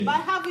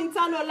by having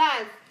eternal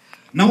life.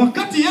 Na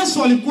wakati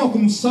Yesu alikuwa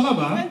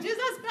kumsalaba, when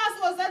Jesus Christ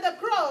was at the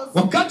cross,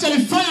 wakati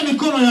alifanya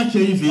mikono yake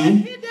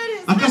hivi,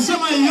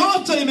 akasema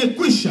yote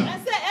imekwisha.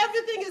 and said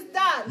everything is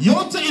done.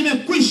 Yote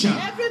imekwisha.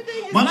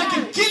 Everything is Manake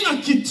done. kila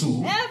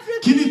kitu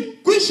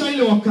kilikwisha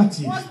ile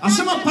wakati.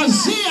 Asema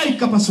pazia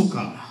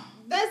ikapasuka.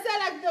 They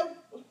said like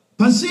the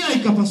Pazia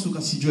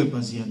ikapasuka, sijue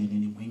pazia ni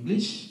nini kwa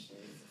English.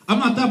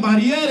 Ama hata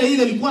bariere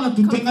ile ilikuwa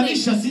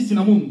inatutenganisha sisi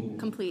na Mungu.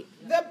 Complete.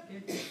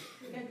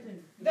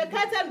 The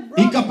curtain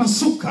broke.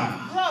 Ikapasuka.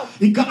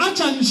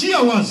 Ikaacha njia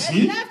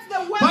wazi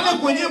pale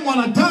kwenye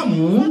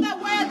mwanadamu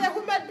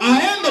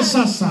aende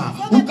sasa,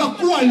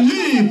 ukakuwa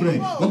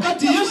libre.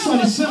 Wakati Yesu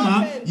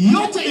alisema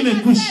yote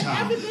imekwisha,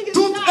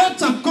 tout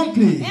est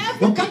accompli.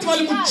 Wakati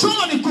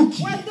walimchoma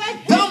mikuki,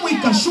 damu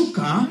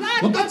ikashuka.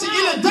 Wakati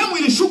ile damu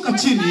ilishuka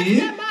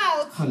chini,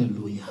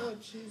 haleluya,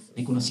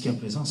 niko nasikia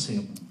presence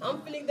ya Mungu. I'm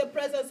feeling the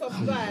presence of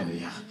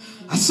God.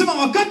 Asema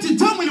wakati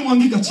damu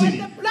ilimwangika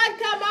chini,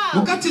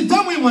 wakati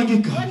damu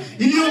ilimwangika,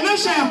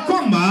 ilionyesha ya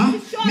kwamba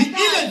ni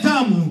ile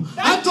damu,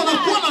 hata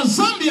unakuwa na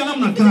dhambi ya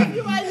namna gani,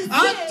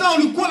 hata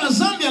ulikuwa na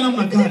dhambi ya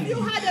namna gani,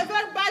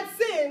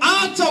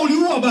 hata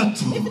uliua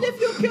watu,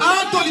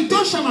 hata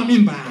ulitosha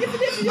mamimba,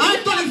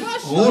 hata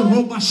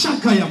roba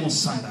shaka ya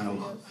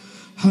mosandaro.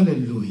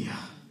 Haleluya.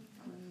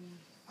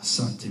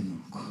 Asante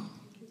Mungu.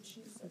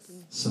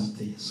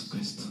 Asante Yesu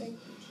Kristo.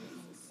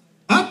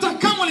 Hata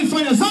kama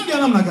ulifanya dhambi ya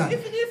namna gani,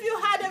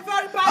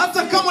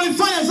 hata kama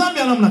ulifanya dhambi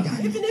ya namna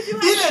gani,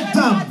 ile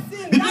damu,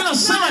 Biblia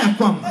inasema ya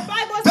kwamba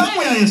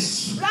damu ya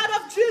Yesu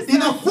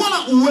inakuwa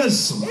na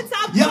uwezo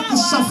ya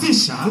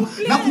kusafisha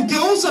na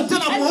kugeuza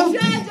tena mweupe.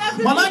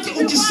 Maana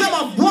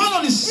ukisema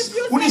Bwana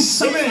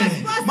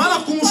unisamehe, maana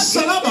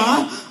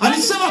kumsalaba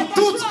alisema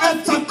tout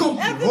est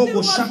accompli.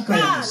 Robo shaka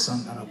ya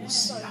msandara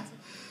bosia.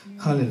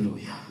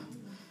 Haleluya.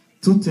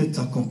 Tout est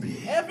accompli.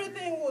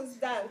 Everything was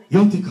done.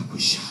 Yote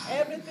kakwisha.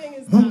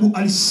 Everything is done. Mungu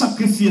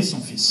alisakrifia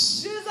son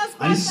fils.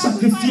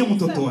 Alisakrifia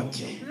mtoto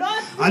wake.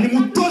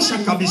 Alimutosha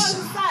kabisa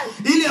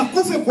ili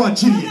akufe kwa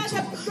ajili yetu.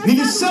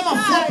 Nilisema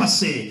fois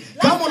passé,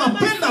 kama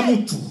unapenda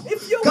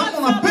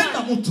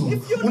mtu,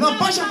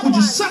 unapasha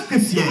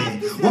kujisakrifia.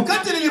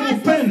 Wakati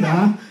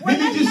nilimpenda,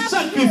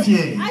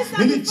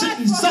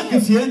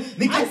 nilijisakrifia,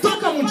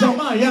 nikatoka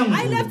mjamaa yangu,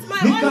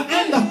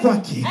 nikaenda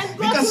kwake,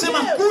 nikasema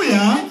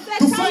kuya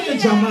tufanye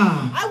jamaa.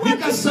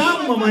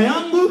 Nikasahau mama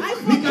yangu,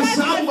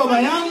 nikasahau baba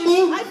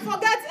yangu,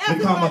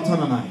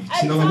 nikaambatana naye.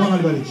 Jina la Bwana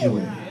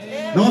libarikiwe.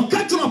 Na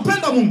wakati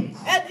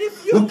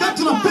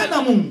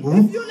unapenda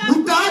Mungu,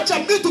 utaacha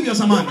vitu vya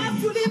zamani.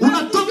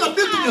 Unatoka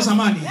vitu vya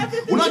zamani.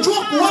 Unajua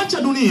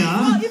kuacha dunia.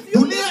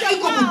 Dunia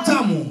iko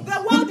mtamu.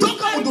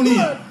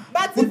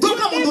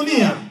 Kutoka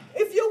dunia.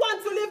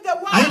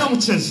 Haina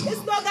mchezo.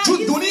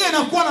 Dunia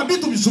inakuwa na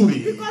vitu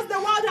vizuri.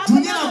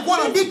 Dunia inakuwa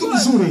na vitu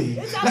vizuri.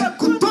 Na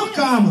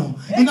kutoka hamo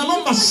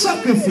inalomba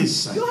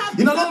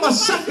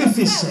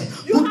sacrifice.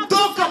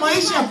 Kutoka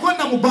maisha ya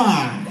kwenda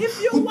mubaya.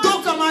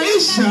 Kutoka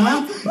maisha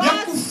ya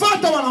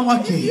kufuata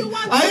wanawake.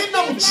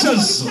 Haina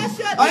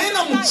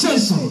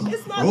mchezo.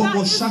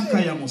 Robo shaka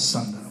ya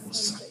musanga na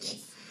musaki.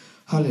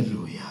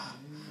 Haleluya.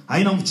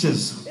 Haina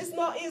mchezo.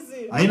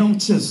 Haina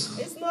mchezo.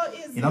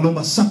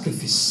 Inalomba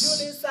sacrifice.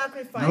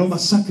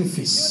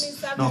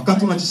 Na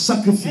wakati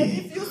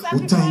unajisacrifice,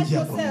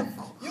 utaingia kwa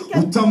Mungu.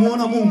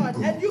 Utamuona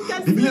Mungu.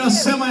 Biblia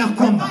inasema ya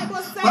kwamba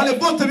wale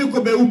bote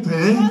biko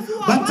beupe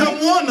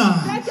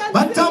batamuona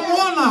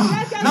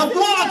na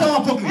Bwana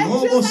atawapokea.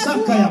 Robo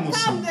shaka ya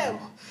musanga.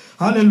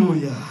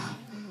 Haleluya.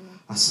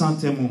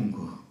 Asante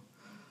Mungu.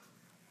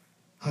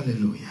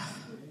 Haleluya.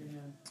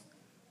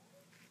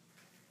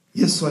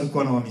 Yesu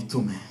alikuwa na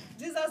mitume.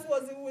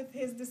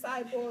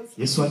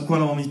 Yesu alikuwa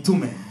na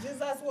mitume.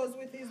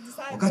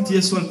 Wakati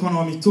Yesu alikuwa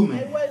na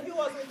mitume,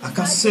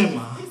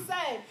 akasema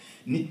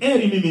ni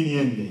heri mimi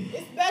niende.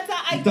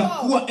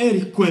 Itakuwa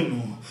heri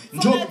kwenu.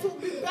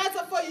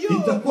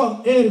 Itakuwa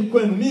heri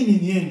kwenu mimi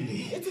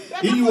niende.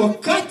 Ili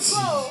wakati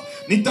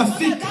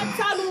nitafika,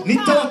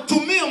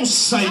 nitawatumia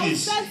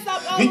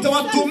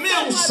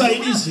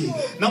msaidizi.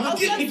 Na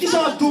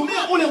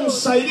nikishawatumia ule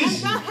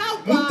msaidizi,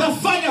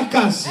 mtafanya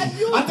kazi.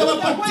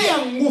 Atawapatia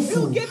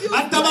nguvu,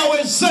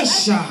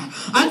 atawawezesha,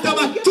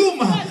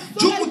 atabatuma.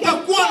 Juu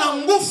mtakuwa na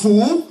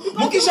nguvu.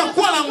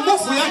 Mkishakuwa na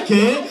nguvu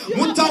yake,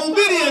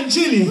 mtahubiri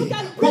injili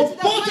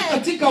popote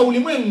katika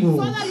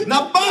ulimwengu na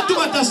watu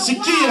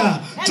watasikia.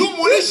 Juu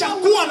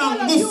mlishakuwa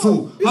na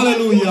nguvu.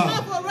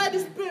 Haleluya.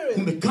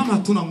 Kumbe kama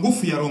hatuna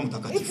nguvu ya Roho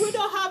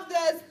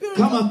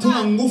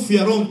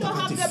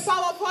Mtakatifu,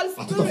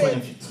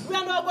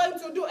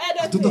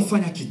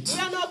 hatutafanya kitu.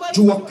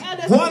 Juu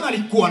Bwana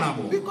alikuwa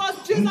nabo,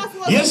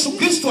 Yesu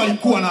Kristo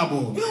alikuwa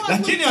nabo,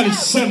 lakini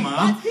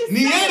alisema ni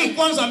heri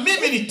kwanza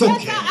mimi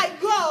nitoke,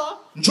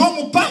 njoo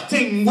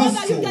mupate nguvu.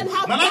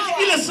 Maana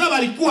ile sababu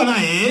alikuwa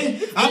naye,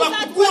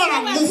 hakukuwa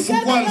na nguvu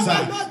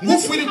kwanza.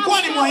 Nguvu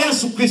ilikuwa ni mwa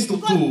Yesu Kristo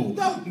tu.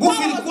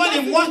 Nguvu ilikuwa ni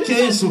mwake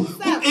Yesu.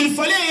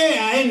 Ilifanya yeye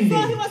aende,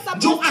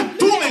 njoo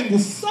atume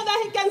nguvu.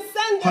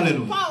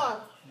 Haleluya.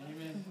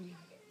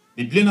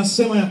 Biblia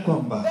inasema ya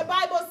kwamba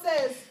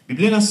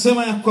Biblia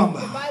inasema ya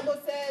kwamba, The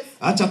Bible says,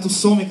 acha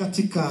tusome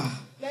katika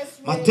let's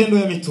read Matendo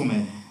ya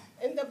Mitume.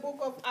 in the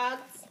book of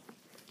Acts.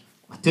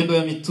 Matendo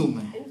ya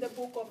Mitume. In the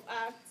book of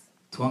Acts.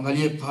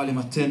 Tuangalie pale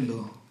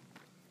Matendo.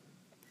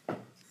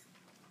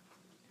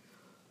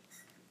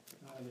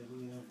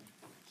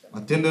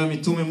 Matendo ya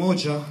Mitume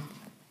 1.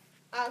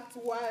 Act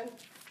 1,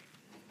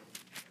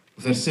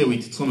 Verset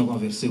 8. Tusome kwa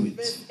verset 8.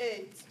 verse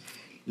 8.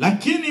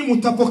 Lakini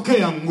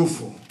mtapokea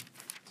nguvu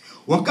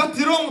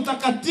wakati Roho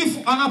Mtakatifu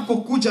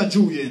anapokuja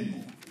juu yenu.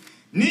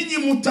 Ninyi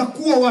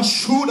mtakuwa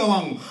washuhuda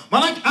wangu.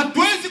 Maana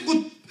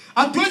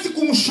hatuwezi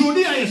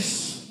kumshuhudia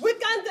Yesu We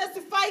can't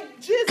testify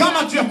Jesus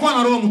kama tuyakuwa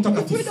na Roho if we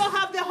Mtakatifu. don't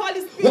have the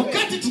Holy Spirit.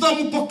 Wakati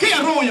tutampokea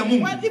Roho ya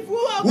Mungu, But if we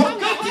are upon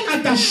the wakati Holy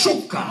Spirit,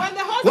 atashuka, when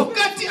the Holy Spirit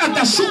wakati comes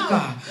atashuka,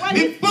 down, when ni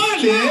he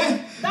pale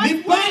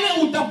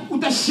that's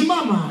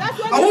utasimama, That's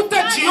when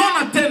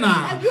hautajiona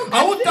tena, and you can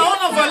hautaona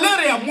see yourself.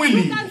 valere ya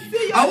mwili, You can see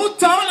yourself.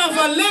 hautaona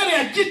valere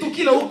ya kitu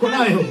kile uko can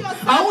nayo, see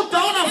yourself.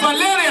 hautaona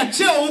valere ya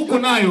cheo uko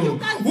nayo. You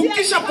can see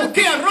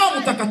Ukishapokea yourself. Roho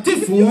If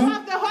Mtakatifu, you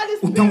have the Holy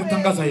Spirit,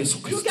 utamtangaza Yesu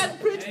you Kristo. can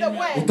preach the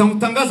word.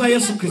 Utamtangaza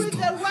Yesu Kristo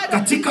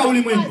katika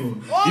ulimwengu.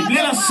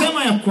 Biblia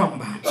inasema ya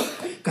kwamba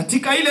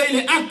katika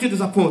ile Actes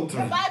des Apôtres,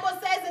 The Bible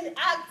says in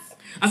Acts,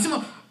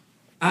 asema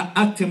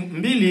Actes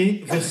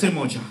 2 verset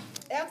 1.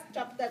 Acts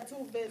chapter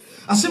 2 verse.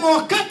 Asema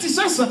wakati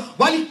sasa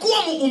walikuwa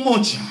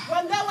umoja,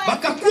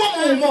 wakakuwa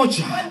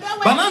umoja,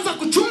 wanaanza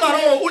kuchunga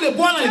roho ule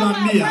Bwana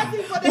aliwaambia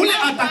ule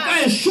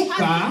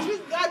atakayeshuka,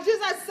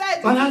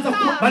 wanaanza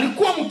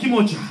walikuwa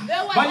mkimoja,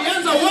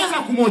 walianza waza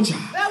kumoja,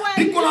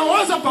 biko na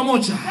waza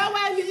pamoja,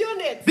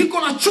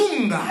 biko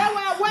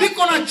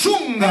na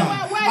chunga,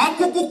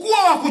 hakukukua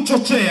wa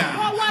kuchochea,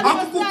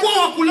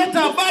 hakukukua wa kuleta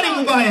habari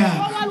mbaya,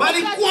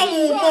 walikuwa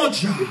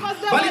umoja,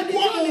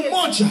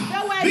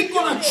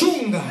 biko na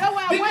chunga.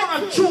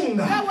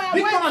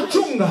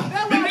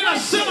 Biblia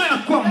inasema ya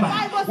kwamba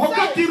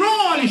wakati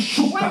Roho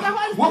alishuka,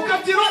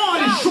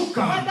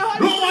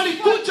 Roho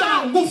alikuja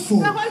na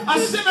nguvu,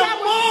 asema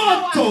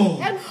moto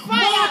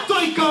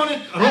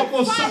ikaonekana,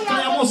 robo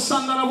saka ya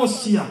mosanda na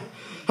bosia.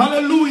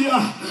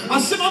 Haleluya.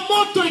 Asema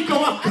moto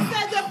ikawaka.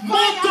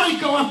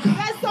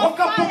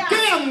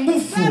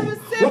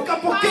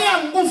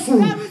 Wakapokea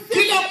nguvu.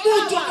 Kila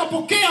mtu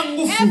akapokea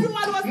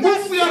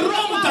nguvu ya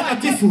Roho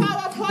Mtakatifu.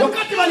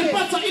 Wakati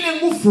walipata ile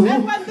nguvu,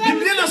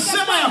 Biblia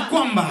inasema ya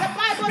kwamba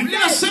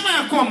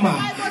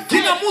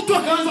kila mtu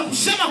akaanza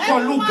kusema kwa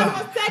lugha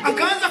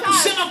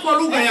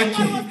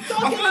yake.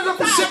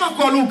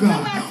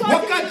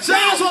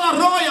 Wakajazwa na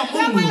Roho ya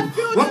Mungu,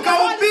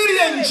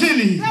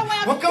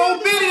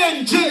 wakahubiri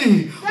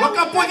Injili,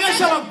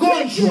 wakaponyesha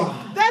wagonjwa.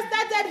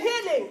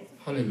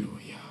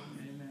 Haleluya.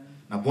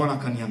 Na Bwana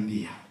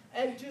akaniambia,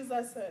 And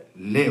Jesus said,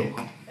 leo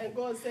and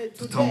God said,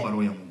 tutaomba today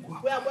Roho ya Mungu.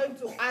 we are going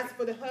to ask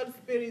for the Holy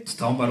Spirit.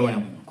 Tutaomba Roho ya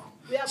Mungu.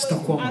 We are going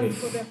Sitakuwa to ask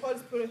mrefu. for the Holy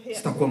Spirit here.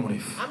 Sitakuwa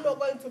mrefu. I'm not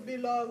going to be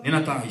long.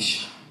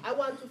 Ninataisha. I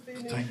want to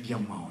finish. Tutaingia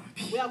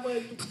maombi. We are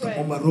going to pray.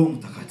 Tutaomba Roho We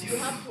Mtakatifu.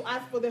 have to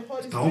ask for the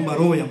Holy Tutaomba Spirit.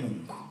 Roho ya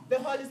Mungu. The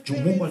Holy Juu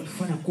Mungu Spirit.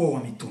 alitufanya kuwa wa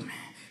mitume.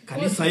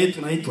 Kanisa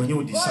yetu naitwa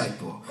New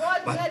Disciple. God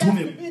led us to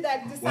Batume be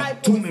that disciples.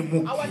 watume Our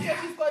mpya. church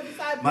is called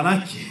disciples.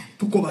 Manake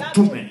tuko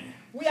batume.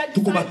 We are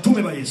Tuko disciples.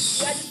 batume ba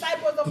Yesu. We are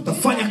disciples of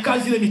Tutafanya Jesus.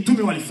 kazi ile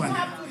mitume walifanya.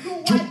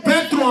 Juu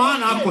Petro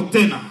hana ako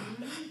tena.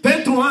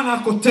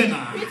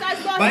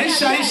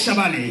 Baisha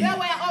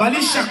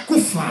balisha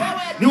kufa.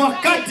 Ni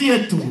wakati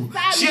yetu.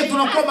 Sisi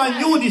tunakuwa ma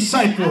new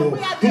disciple.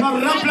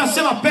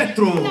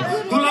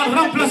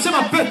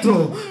 Tunaremplacer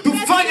Petro.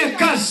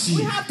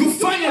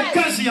 Tufanye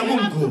kazi ya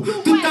Mungu.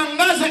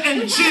 Tutangaze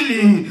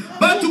Injili.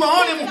 Watu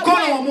waone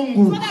mkono wa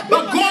Mungu.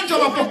 Wagonjwa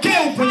wapokee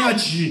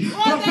uponyaji.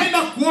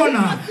 Tunapenda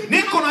kuona,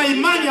 niko na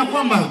imani ya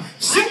kwamba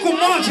siku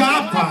moja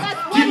hapa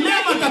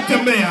kilema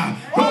tatembea.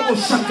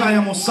 Robo shaka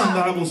ya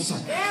mosanda rabosa.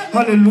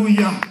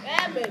 Haleluya.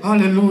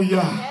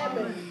 Haleluya.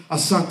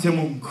 Asante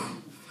Mungu.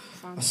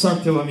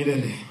 Asante wa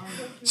milele.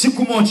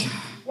 Siku moja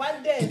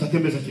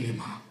tutatembeza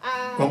kilima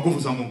kwa nguvu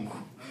za Mungu.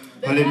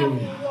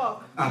 Haleluya.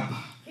 Hapa.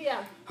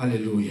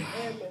 Haleluya.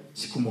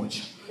 Siku moja.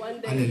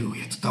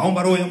 Haleluya.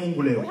 Tutaomba Roho ya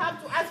Mungu leo.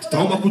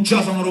 Tutaomba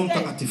kujazwa na Roho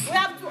Mtakatifu.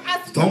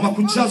 Tutaomba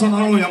kujazwa na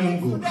Roho ya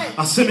Mungu.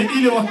 Aseme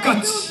ile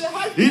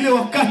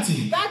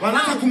wakati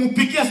wanaanza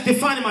kumpigia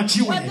Stefani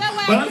majiwe.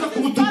 Wanaanza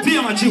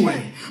kumtupia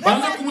majiwe.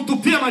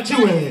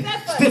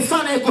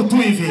 Stefani yuko tu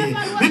hivi.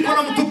 Niko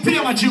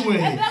namtupia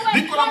majiwe.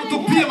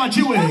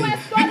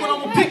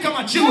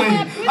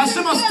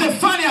 Asema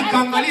Stefani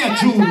akaangalia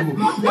juu.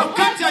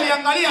 Wakati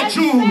aliangalia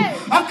juu,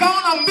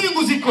 akaona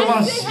mbingu ziko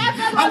wazi.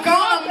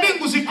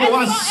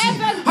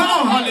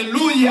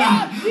 Haleluya.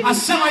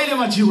 Asema ile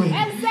majiwe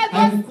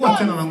hakukuwa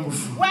tena na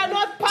nguvu.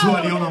 Juu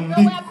aliona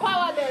mbingu.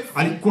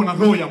 Alikuwa na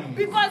Roho ya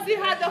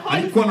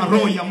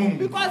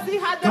Mungu.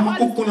 Kama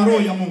uko na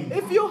Roho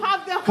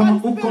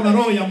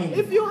ya Mungu.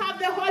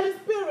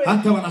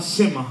 Hata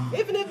wanasema,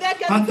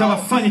 hata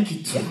wafanye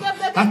kitu,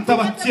 hata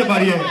watie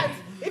bariere,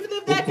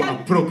 uko na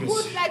progress.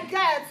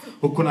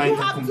 Uko na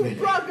ita kumbele.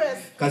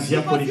 Kazi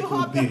yako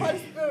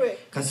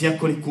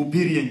ni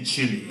kuhubiri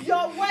Injili.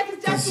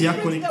 Kazi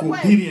yako ni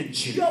kuhubiri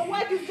Injili.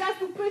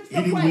 the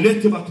ili way.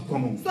 ulete watu kwa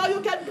Mungu. So you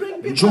can bring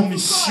people Ndio to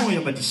mission God.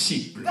 ya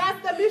madisiple.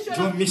 That's the mission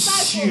Ndio of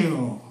disciples.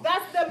 mission.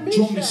 That's the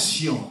Ndio mission.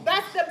 mission.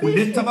 That's the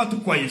Kuleta mission. watu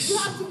kwa You Yesu.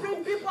 have to bring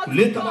people to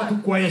Kuleta God. watu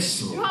kwa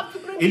Yesu. You have to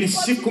bring Ili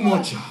people siku to God.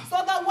 moja So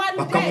that one day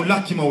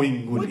wakamulaki we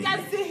mawinguni. can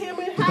see him in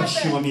heaven.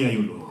 Tutasimamia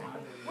yulo.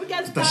 We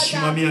can stand up.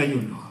 Tutasimamia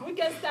yulo. We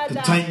can stand up.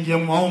 Tutaingia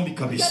maombi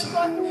kabisa. We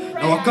can go through Na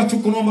prayer. wakati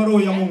kunaomba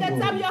roho ya And Mungu, the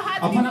time you're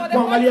asking hapana for the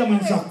kuangalia Holy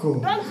Spirit, mwenzako.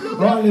 don't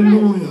look at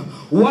Haleluya.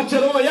 Uache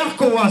roho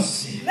yako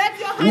wazi. Let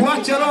your heart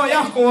Uache be roho open.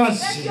 yako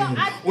wazi. Let your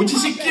heart be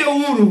Ujisikie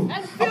open. huru.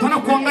 And feel Hapana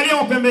free. kuangalia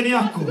mapembeni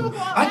yako. Just look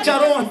for Acha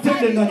what roho is atende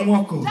inside ndani you.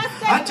 mwako. Just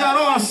say Acha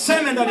roho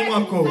aseme ndani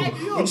mwako. inside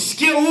you.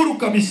 Ujisikie huru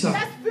kabisa.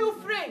 Just feel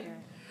free.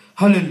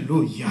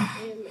 Haleluya.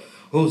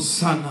 Oh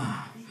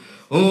sana.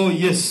 Oh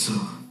Yesu.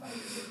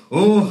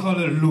 Oh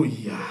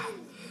haleluya.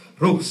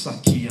 Rosa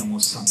kia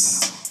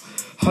mosandara.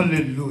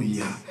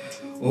 Haleluya.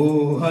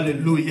 Oh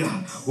haleluya.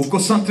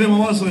 Ukonsantre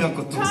mawazo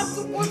yako tu.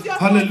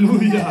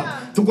 Haleluya.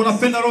 Tuko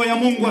napenda roho ya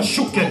Mungu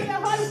ashuke.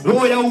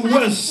 Roho ya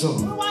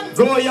uwezo.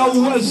 Roho ya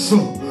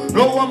uwezo.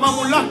 Roho wa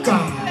mamlaka.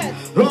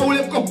 Roho ule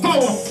uko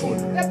powerful.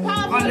 The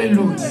power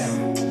Haleluya.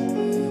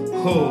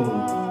 Oh.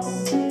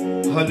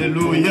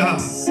 Haleluya.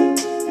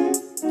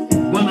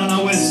 Bwana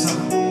anaweza.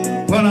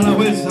 Bwana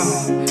anaweza.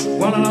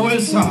 Bwana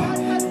anaweza.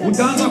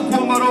 Utaanza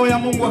kuomba roho ya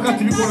Mungu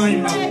wakati niko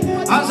naimba.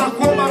 Anza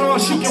kuomba roho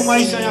ashuke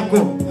maisha yako.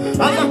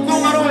 Anza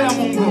kuomba roho ya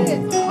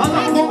Mungu. Anza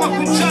kuomba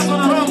kujazwa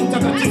na Roho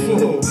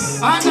Mtakatifu.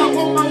 Anza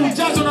kuomba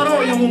kujazwa na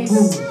roho ya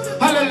Mungu.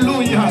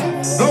 Haleluya.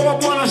 Roho wa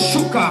Bwana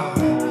shuka.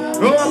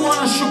 Roho wa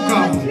Bwana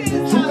shuka.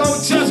 Shuka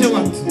uchaze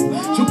watu.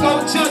 Shuka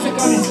uchaze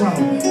kanisa.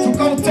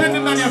 Shuka utende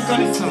ndani ya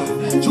kanisa.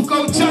 Shuka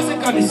uchaze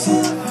kanisa.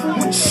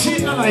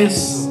 Mjina la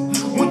Yesu.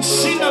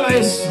 Mjina la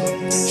Yesu.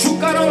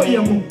 Shuka roho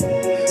ya Mungu.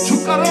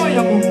 Shuka roho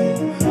ya Mungu.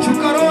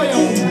 Shuka roho ya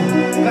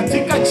Mungu.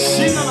 Katika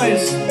jina la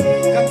Yesu.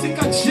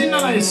 Katika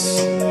jina la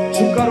Yesu.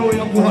 Shuka roho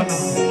ya Bwana.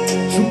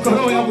 Shuka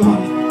roho ya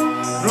Bwana.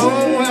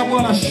 Roho ya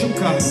Bwana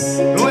shuka.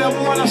 Roho ya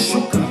Bwana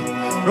shuka.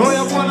 Roho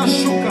ya Bwana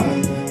shuka.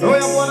 Roho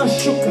ya Bwana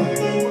shuka.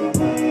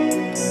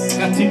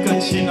 Katika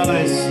jina la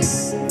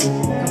Yesu.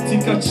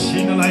 Katika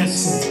jina la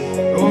Yesu.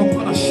 Roho ya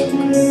Bwana shuka.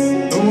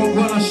 Roho ya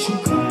Bwana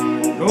shuka.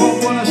 Roho ya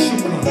Bwana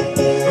shuka.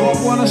 Roho ya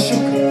Bwana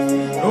shuka.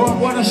 Roho ya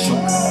Bwana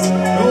shuka.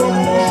 Roho ya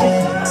Bwana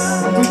shuka.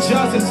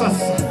 Tujaze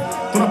sasa.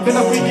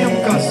 Tunapenda kuingia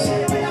mkazi.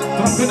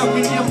 Tunapenda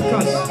kuingia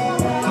mkazi.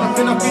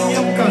 Tunapenda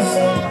kuingia mkazi.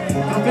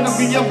 Tunapenda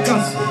kuingia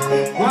mkazi.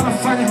 Bwana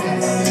fanya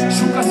kazi.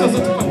 Shuka sasa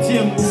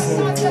tupatie nguvu.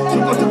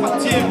 Shuka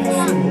tupatie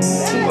nguvu.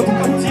 Shuka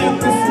tupatie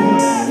nguvu.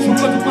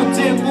 Shuka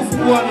tupatie nguvu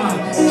Bwana.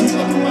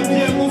 Shuka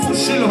tupatie nguvu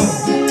Shilo.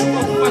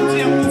 Shuka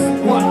tupatie nguvu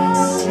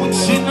Bwana.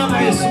 Mjina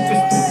la Yesu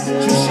Kristo.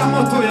 Shusha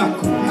moto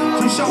yako.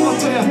 Shusha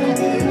moto yako.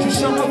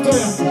 Shusha moto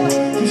yako.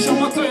 Shusha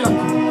moto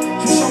yako.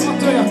 Shusha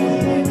moto yako.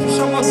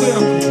 Shusha moto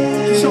yako.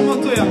 Shusha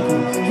moto yako.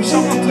 Shusha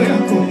moto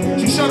yako.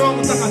 Shusha Roho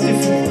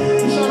Mtakatifu.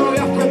 Shusha roho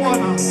yako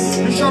Bwana.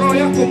 Shusha roho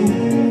yako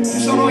Mungu.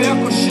 Shusha roho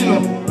yako Shilo.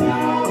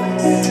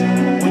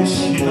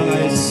 Mjina la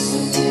Yesu.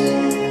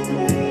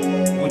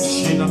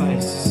 Mjina la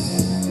Yesu.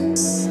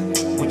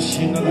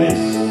 Mjina la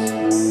Yesu.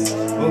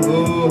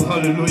 Oh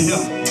haleluya.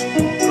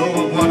 Roho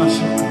wa Bwana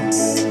shuka.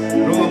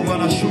 Roho wa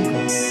Bwana shuka.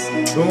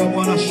 Roho wa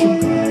Bwana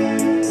shuka.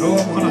 Roho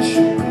wa Bwana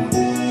shuka.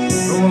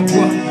 Roho wa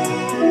Bwana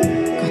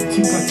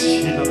katika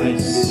jina la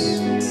Yesu.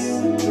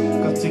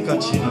 Katika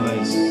jina la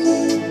Yesu.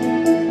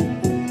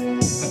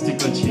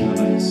 Katika jina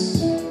la Yesu.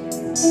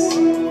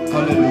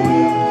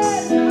 Haleluya.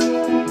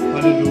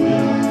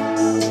 Haleluya.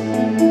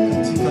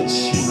 Katika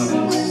jina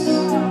la Yesu.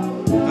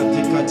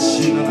 Katika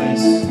jina la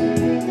Yesu.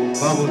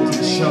 Baba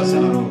tujaze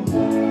na roho.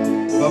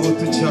 Baba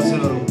tujaze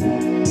na roho.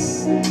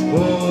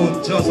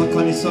 Oh, jaza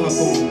kanisa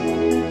lako.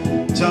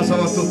 Jaza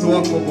watoto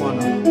wako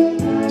Bwana.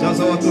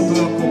 Jaza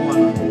watoto wako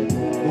Bwana.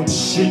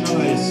 Mjina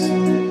la Yesu.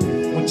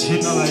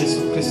 Mjina la Yesu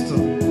Kristo.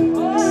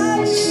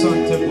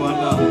 Asante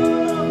Bwana.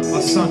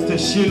 Asante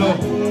Shilo.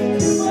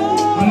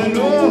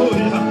 Haleluya.